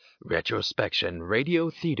Retrospection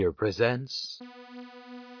Radio Theater presents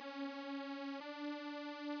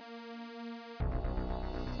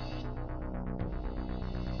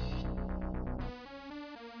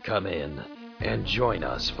Come in and join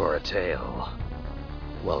us for a tale.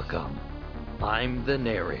 Welcome. I'm the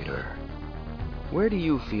narrator. Where do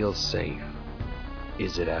you feel safe?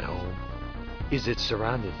 Is it at home? Is it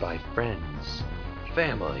surrounded by friends,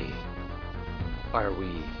 family? Are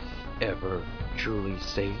we ever truly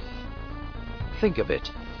safe? Think of it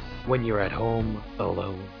when you're at home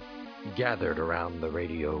alone, gathered around the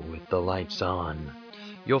radio with the lights on.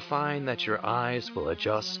 You'll find that your eyes will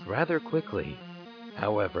adjust rather quickly.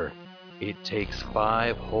 However, it takes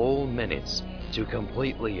 5 whole minutes to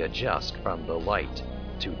completely adjust from the light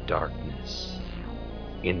to darkness.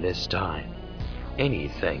 In this time,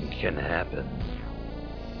 anything can happen.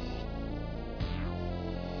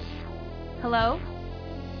 Hello?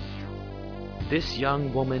 This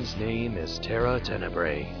young woman's name is Terra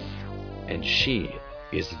Tenebrae, and she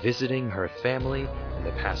is visiting her family in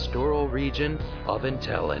the pastoral region of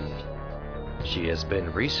Intelland. She has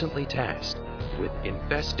been recently tasked with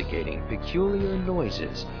investigating peculiar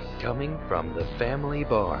noises coming from the family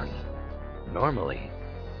barn. Normally,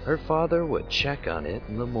 her father would check on it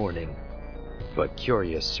in the morning, but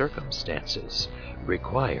curious circumstances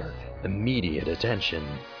require immediate attention,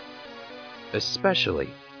 especially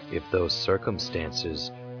if those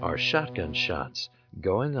circumstances are shotgun shots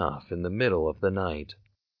going off in the middle of the night.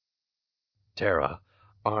 Tara,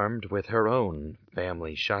 armed with her own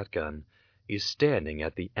family shotgun, is standing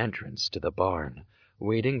at the entrance to the barn,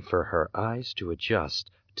 waiting for her eyes to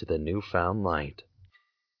adjust to the newfound light.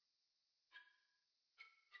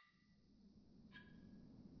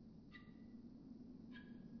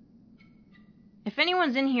 If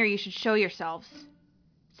anyone's in here, you should show yourselves.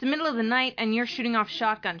 It's the middle of the night and you're shooting off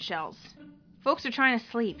shotgun shells. Folks are trying to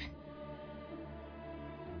sleep.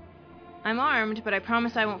 I'm armed, but I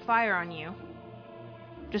promise I won't fire on you.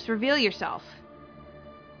 Just reveal yourself.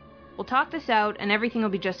 We'll talk this out and everything will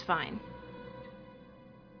be just fine.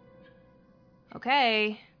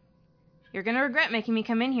 Okay. You're gonna regret making me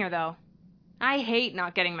come in here, though. I hate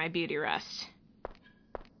not getting my beauty rest.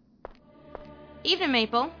 Evening,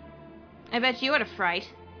 Maple. I bet you had a fright.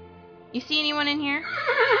 You see anyone in here?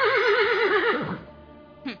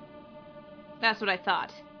 That's what I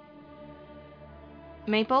thought.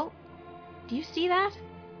 Maple, do you see that?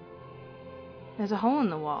 There's a hole in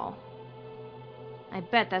the wall. I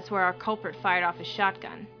bet that's where our culprit fired off his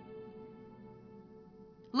shotgun.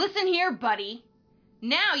 Listen here, buddy.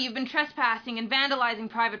 Now you've been trespassing and vandalizing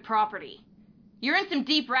private property. You're in some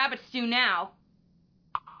deep rabbit stew now.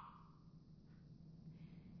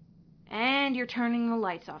 And you're turning the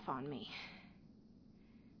lights off on me.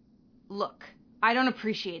 Look, I don't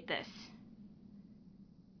appreciate this.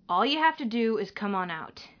 All you have to do is come on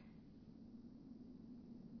out.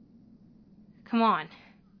 Come on.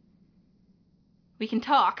 We can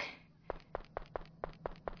talk.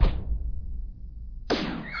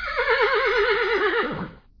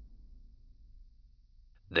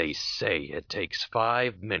 They say it takes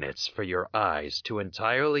 5 minutes for your eyes to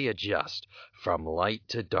entirely adjust from light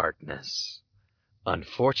to darkness.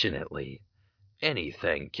 Unfortunately,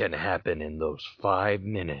 anything can happen in those 5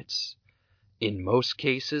 minutes. In most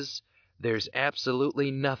cases, there's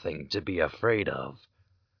absolutely nothing to be afraid of.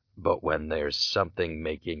 But when there's something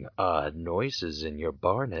making odd noises in your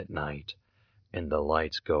barn at night, and the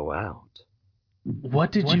lights go out.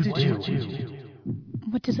 What did you do?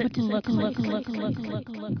 What does it look like?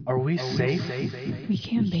 Are we safe? We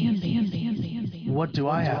can be. What do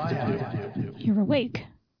I have to do? You're awake.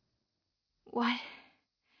 What?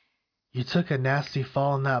 You took a nasty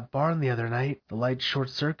fall in that barn the other night. The light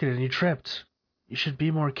short-circuited and you tripped. You should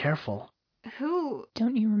be more careful. Who?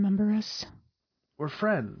 Don't you remember us? We're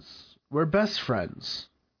friends. We're best friends.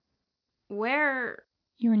 Where?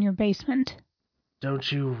 You're in your basement.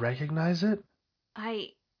 Don't you recognize it?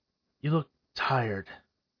 You look tired.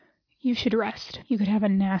 You should rest. You could have a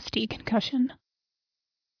nasty concussion.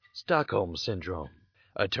 Stockholm Syndrome,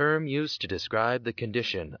 a term used to describe the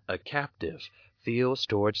condition a captive feels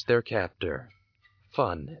towards their captor.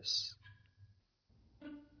 Fondness.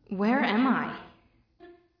 Where am I?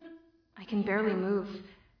 I can barely move.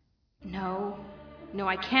 No,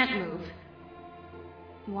 I can't move.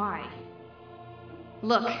 Why?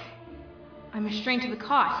 Look, I'm restrained to the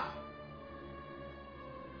cot.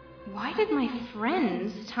 Why did my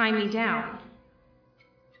friends tie me down?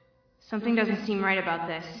 Something doesn't seem right about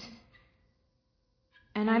this.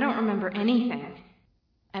 And I don't remember anything.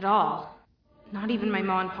 At all. Not even my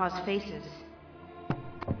ma and pa's faces.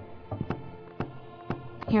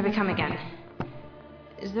 Here they come again.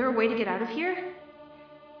 Is there a way to get out of here?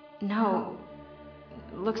 No.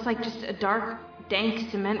 Looks like just a dark,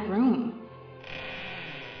 dank cement room.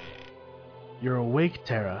 You're awake,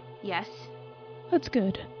 Tara. Yes. That's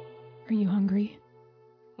good. Are you hungry?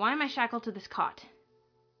 Why am I shackled to this cot?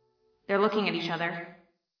 They're looking at each other.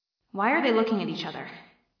 Why are they looking at each other?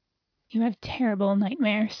 You have terrible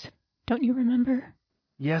nightmares. Don't you remember?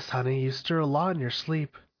 Yes, honey, you stir a lot in your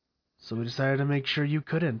sleep. So we decided to make sure you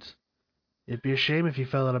couldn't. It'd be a shame if you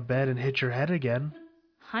fell out of bed and hit your head again.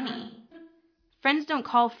 Honey. Friends don't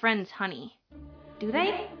call friends honey. Do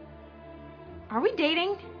they? Are we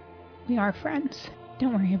dating? We are friends.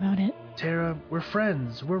 Don't worry about it. Tara, we're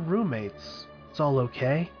friends. We're roommates. It's all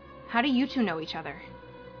okay. How do you two know each other?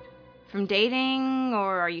 From dating,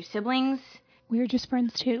 or are you siblings? We're just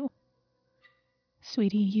friends too.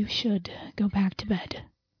 Sweetie, you should go back to bed.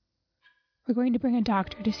 We're going to bring a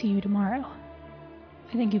doctor to see you tomorrow.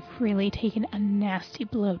 I think you've really taken a nasty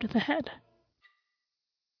blow to the head.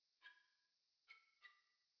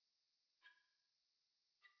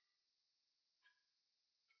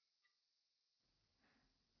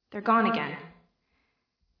 They're gone again.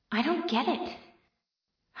 I don't get it.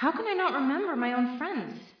 How can I not remember my own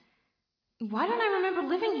friends? Why don't I remember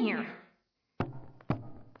living here?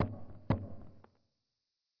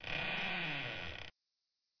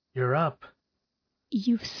 You're up.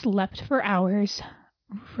 You've slept for hours,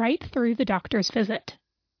 right through the doctor's visit.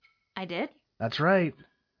 I did? That's right.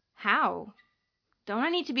 How? Don't I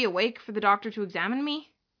need to be awake for the doctor to examine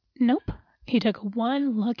me? Nope. He took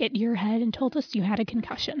one look at your head and told us you had a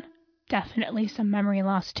concussion. Definitely some memory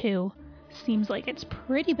loss, too. Seems like it's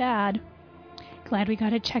pretty bad. Glad we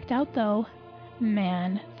got it checked out, though.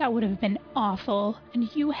 Man, that would have been awful,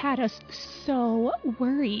 and you had us so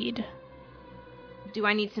worried. Do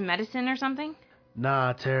I need some medicine or something?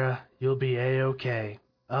 Nah, Tara, you'll be A-okay.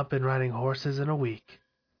 Up and riding horses in a week.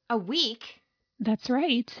 A week? That's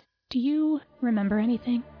right. Do you remember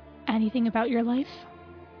anything? Anything about your life?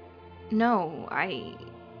 No, I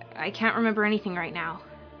can't remember anything right now.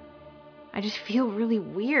 I just feel really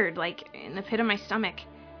weird, like in the pit of my stomach.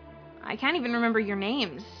 I can't even remember your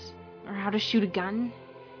names, or how to shoot a gun,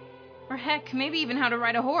 or heck, maybe even how to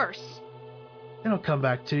ride a horse. It'll come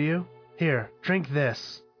back to you. Here, drink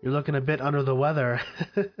this. You're looking a bit under the weather.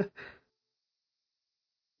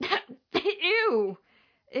 Ew!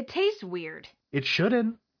 It tastes weird. It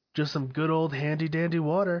shouldn't. Just some good old handy-dandy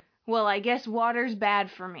water. Well, I guess water's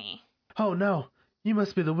bad for me. Oh no, you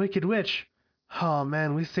must be the Wicked Witch. Oh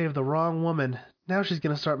man, we saved the wrong woman. Now she's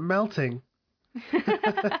gonna start melting.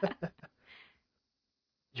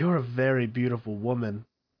 You're a very beautiful woman.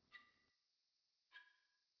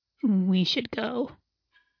 We should go.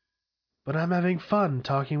 But I'm having fun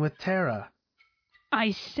talking with Tara.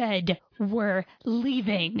 I said we're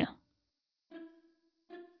leaving.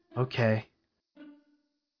 Okay.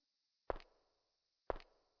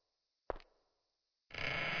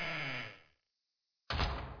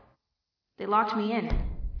 They locked me in.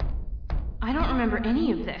 I don't remember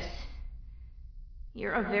any of this.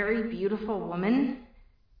 You're a very beautiful woman?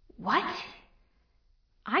 What?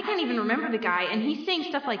 I can't even remember the guy, and he's saying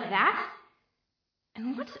stuff like that?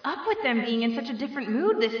 And what's up with them being in such a different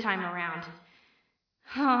mood this time around?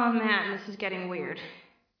 Oh man, this is getting weird.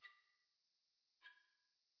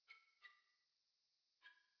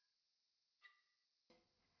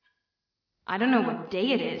 I don't know what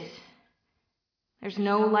day it is. There's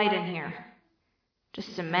no light in here.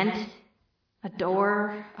 Just cement, a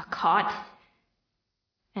door, a cot,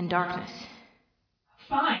 and darkness.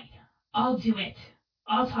 Fine, I'll do it.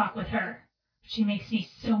 I'll talk with her. She makes me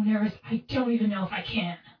so nervous I don't even know if I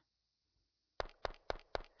can.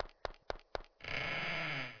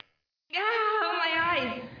 Ah, my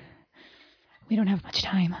eyes! We don't have much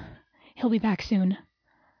time. He'll be back soon.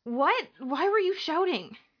 What? Why were you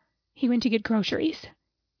shouting? He went to get groceries.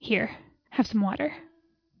 Here, have some water.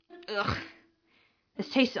 Ugh. This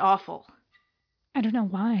tastes awful. I don't know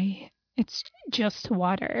why. It's just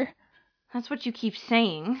water. That's what you keep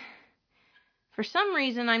saying. For some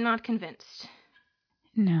reason, I'm not convinced.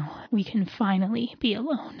 Now we can finally be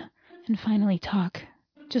alone and finally talk.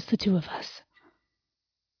 Just the two of us.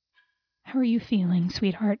 How are you feeling,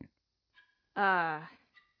 sweetheart? Better,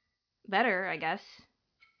 I guess.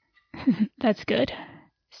 That's good.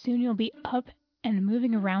 Soon you'll be up and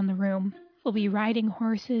moving around the room. We'll be riding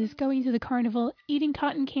horses, going to the carnival, eating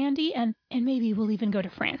cotton candy, and maybe we'll even go to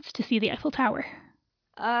France to see the Eiffel Tower.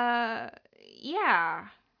 Yeah,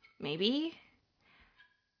 maybe.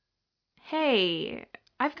 Hey,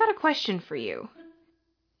 I've got a question for you.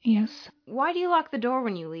 Yes, Why do you lock the door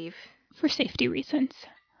when you leave? for safety reasons.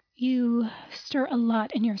 You stir a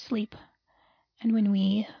lot in your sleep, And when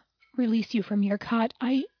we release you from your cot,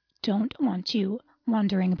 I don't want you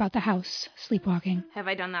wandering about the house, sleepwalking. Have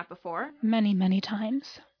I done that before? Many, many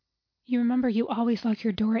times. You remember you always lock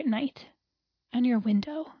your door at night. And your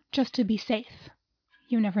window, just to be safe.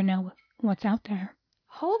 You never know what's out there.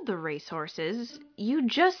 Hold the racehorses. You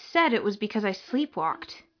just said it was because I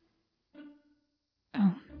sleepwalked.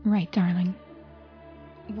 Oh, right, darling.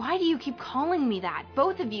 Why do you keep calling me that?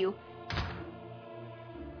 Both of you.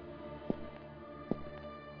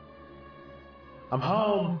 I'm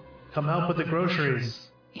home. Come help with the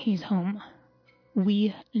groceries. He's home.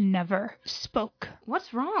 We never spoke.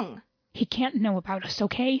 What's wrong? He can't know about us,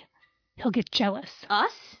 okay? He'll get jealous.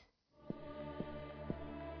 Us?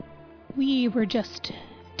 We were just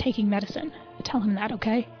taking medicine. Tell him that,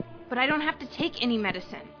 okay? But I don't have to take any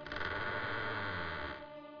medicine.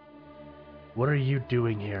 What are you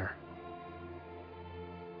doing here?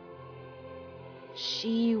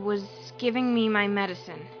 She was giving me my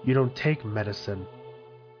medicine. You don't take medicine.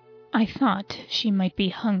 I thought she might be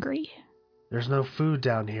hungry. There's no food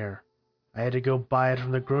down here. I had to go buy it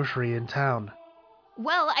from the grocery in town.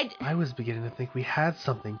 Well, I was beginning to think we had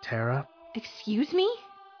something, Tara. Excuse me?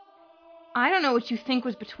 I don't know what you think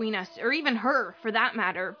was between us, or even her, for that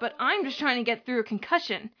matter, but I'm just trying to get through a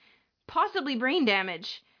concussion. Possibly brain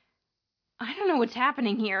damage. I don't know what's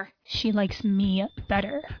happening here. She likes me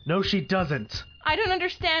better. No, she doesn't. I don't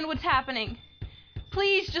understand what's happening.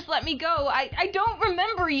 Please just let me go. I don't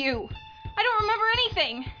remember you. I don't remember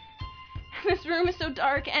anything. This room is so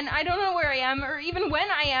dark, and I don't know where I am, or even when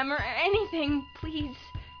I am, or anything. Please.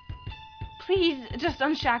 Please, just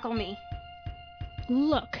unshackle me.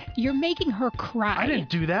 Look, you're making her cry. I didn't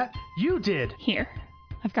do that. You did. Here,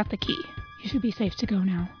 I've got the key. You should be safe to go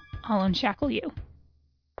now. I'll unshackle you.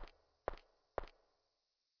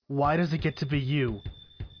 Why does it get to be you?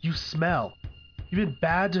 You smell. You've been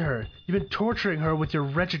bad to her. You've been torturing her with your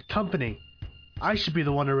wretched company. I should be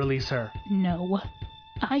the one to release her. No,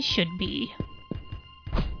 I should be.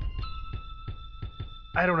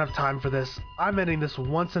 I don't have time for this. I'm ending this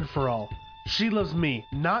once and for all. She loves me,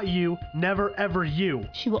 not you, never ever you.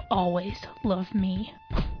 She will always love me.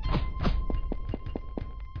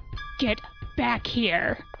 Get back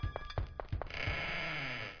here.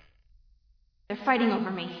 They're fighting over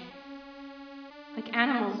me. Like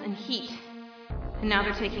animals in heat. And now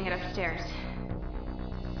they're taking it upstairs.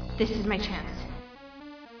 This is my chance.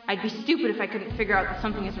 I'd be stupid if I couldn't figure out that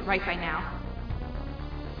something isn't right by now.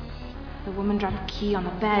 The woman dropped the key on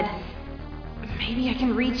the bed. Maybe I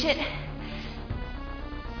can reach it.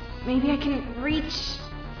 Maybe I can reach...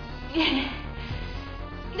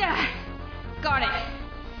 Got it.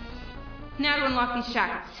 Now to unlock these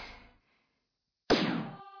shackles.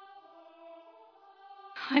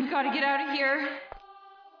 I've got to get out of here.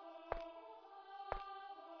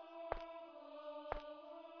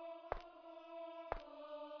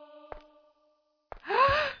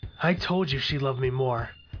 I told you she loved me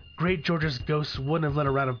more. Great George's ghost wouldn't have let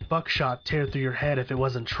a round of buckshot tear through your head if it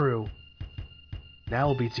wasn't true. Now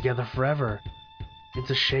we'll be together forever.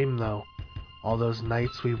 It's a shame, though. All those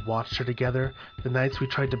nights we watched her together, the nights we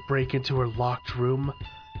tried to break into her locked room,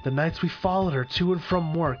 the nights we followed her to and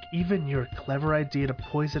from work, even your clever idea to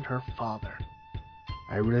poison her father.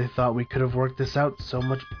 I really thought we could have worked this out so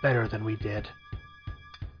much better than we did.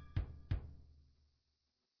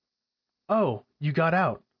 Oh, you got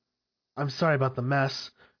out. I'm sorry about the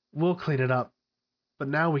mess. We'll clean it up. But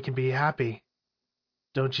now we can be happy.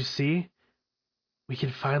 Don't you see? We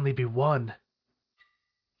can finally be one.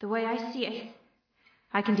 The way I see it,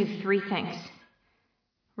 I can do 3 things.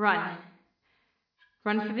 Run.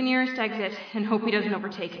 Run for the nearest exit and hope he doesn't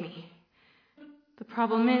overtake me. The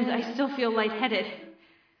problem is, I still feel lightheaded.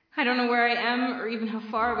 I don't know where I am or even how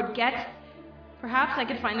far I would get. Perhaps I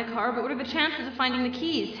could find the car, but what are the chances of finding the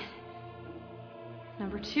keys?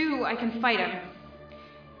 Number 2, I can fight him.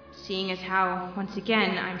 Seeing as how, once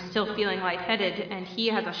again, I'm still feeling lightheaded and he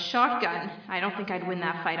has a shotgun, I don't think I'd win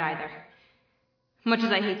that fight either. Much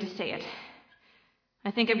as I hate to say it.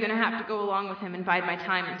 I think I'm gonna have to go along with him and bide my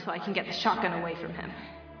time until I can get the shotgun away from him.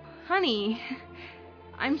 Honey,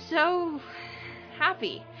 I'm so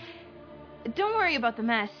happy. Don't worry about the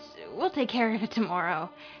mess. We'll take care of it tomorrow.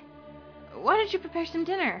 Why don't you prepare some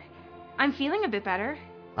dinner? I'm feeling a bit better.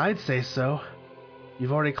 I'd say so.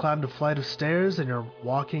 You've already climbed a flight of stairs and you're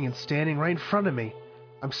walking and standing right in front of me.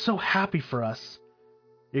 I'm so happy for us.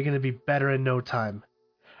 You're gonna be better in no time.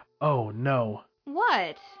 Oh, no.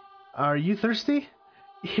 What? Are you thirsty?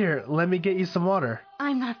 Here, let me get you some water.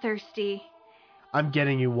 I'm not thirsty. I'm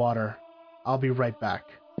getting you water. I'll be right back.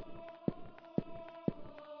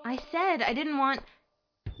 I said I didn't want...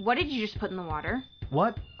 What did you just put in the water?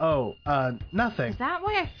 What? Oh, nothing. Is that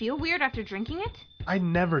why I feel weird after drinking it? I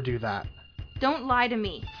never do that. Don't lie to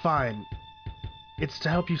me. Fine. It's to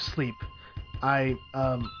help you sleep. I,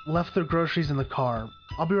 left the groceries in the car.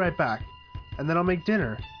 I'll be right back. And then I'll make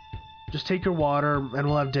dinner. Just take your water and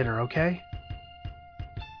we'll have dinner, okay?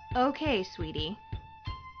 Okay, sweetie.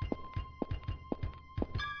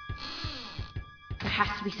 There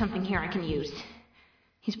has to be something here I can use.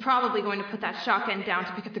 He's probably going to put that shotgun down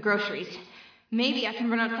to pick up the groceries. Maybe I can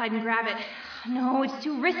run outside and grab it. No, it's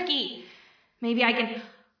too risky. Maybe I can...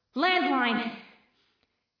 Landline!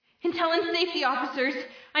 Intel and safety officers!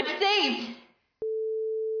 I'm saved!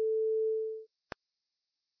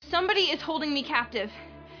 Somebody is holding me captive.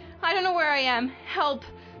 I don't know where I am. Help.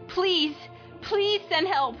 Please. Please send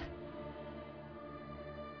help.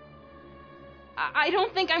 I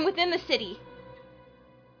don't think I'm within the city.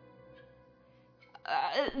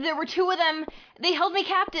 There were two of them. They held me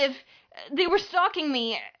captive. They were stalking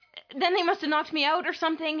me. Then they must have knocked me out or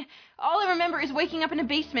something. All I remember is waking up in a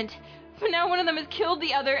basement. But now one of them has killed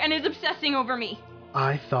the other and is obsessing over me.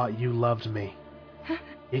 I thought you loved me.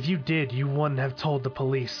 If you did, you wouldn't have told the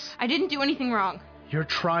police. I didn't do anything wrong. You're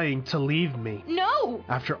trying to leave me. No!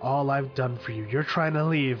 After all I've done for you, you're trying to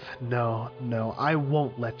leave. No, I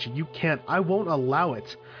won't let you. You can't. I won't allow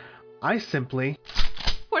it. I simply...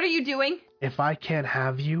 What are you doing? If I can't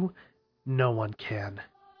have you, no one can.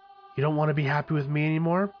 You don't want to be happy with me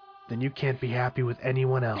anymore? Then you can't be happy with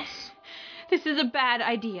anyone else. This is a bad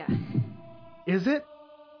idea. Is it?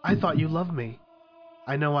 I thought you loved me.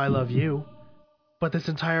 I know I love you. But this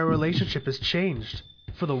entire relationship has changed.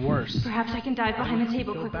 For the worse. Perhaps I can dive behind the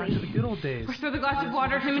table Go quickly. back to the good old days. Or throw the glass of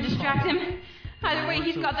water at him and distract him. Either way,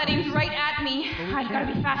 he's got that aimed right at me. I've got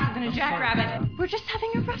to be faster than a jackrabbit. We're just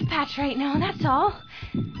having a rough patch right now, that's all.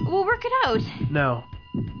 We'll work it out. No,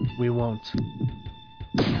 we won't.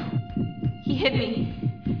 He hit me.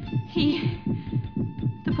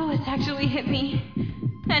 The bullets actually hit me.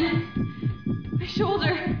 And my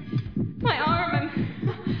shoulder, my arm,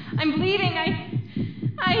 I'm bleeding.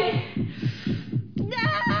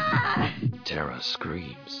 Ah! Tara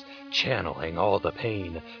screams, channeling all the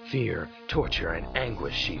pain, fear, torture, and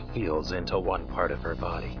anguish she feels into one part of her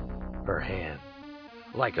body, her hand.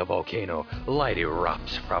 Like a volcano, light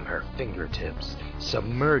erupts from her fingertips,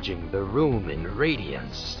 submerging the room in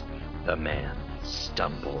radiance. The man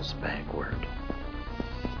stumbles backward.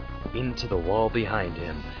 Into the wall behind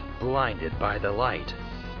him, blinded by the light.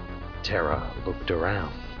 Tara looked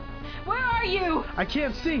around. Where are you? I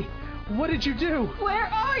can't see. What did you do? Where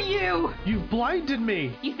are you? You've blinded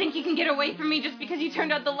me. You think you can get away from me just because you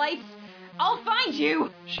turned out the lights? I'll find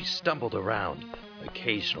you! She stumbled around,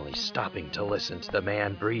 occasionally stopping to listen to the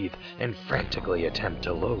man breathe and frantically attempt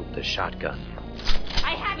to load the shotgun.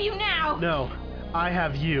 I have you now! No, I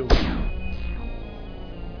have you.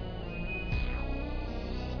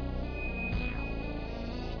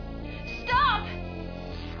 Stop!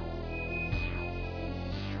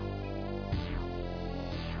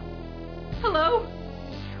 Hello?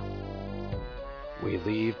 We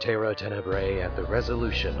leave Terra Tenebrae at the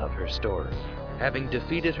resolution of her story, having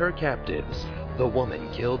defeated her captives, the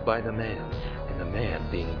woman killed by the man, and the man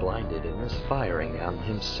being blinded and misfiring on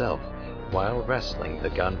himself while wresting the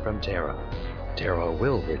gun from Terra. Terra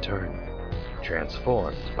will return,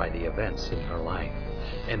 transformed by the events in her life,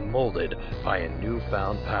 and molded by a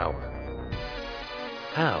newfound power.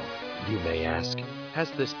 How, you may ask,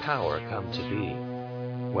 has this power come to be?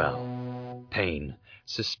 Well, pain,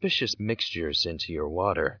 suspicious mixtures into your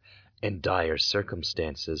water, and dire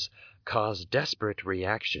circumstances cause desperate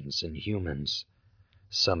reactions in humans.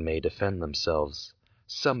 Some may defend themselves,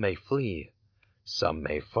 some may flee, some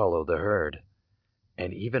may follow the herd,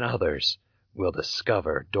 and even others will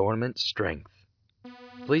discover dormant strength.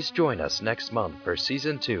 Please join us next month for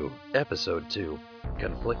Season 2, Episode 2,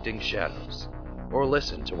 Conflicting Shadows, or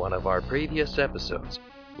listen to one of our previous episodes,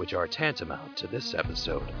 which are tantamount to this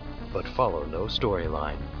episode, but follow no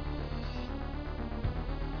storyline.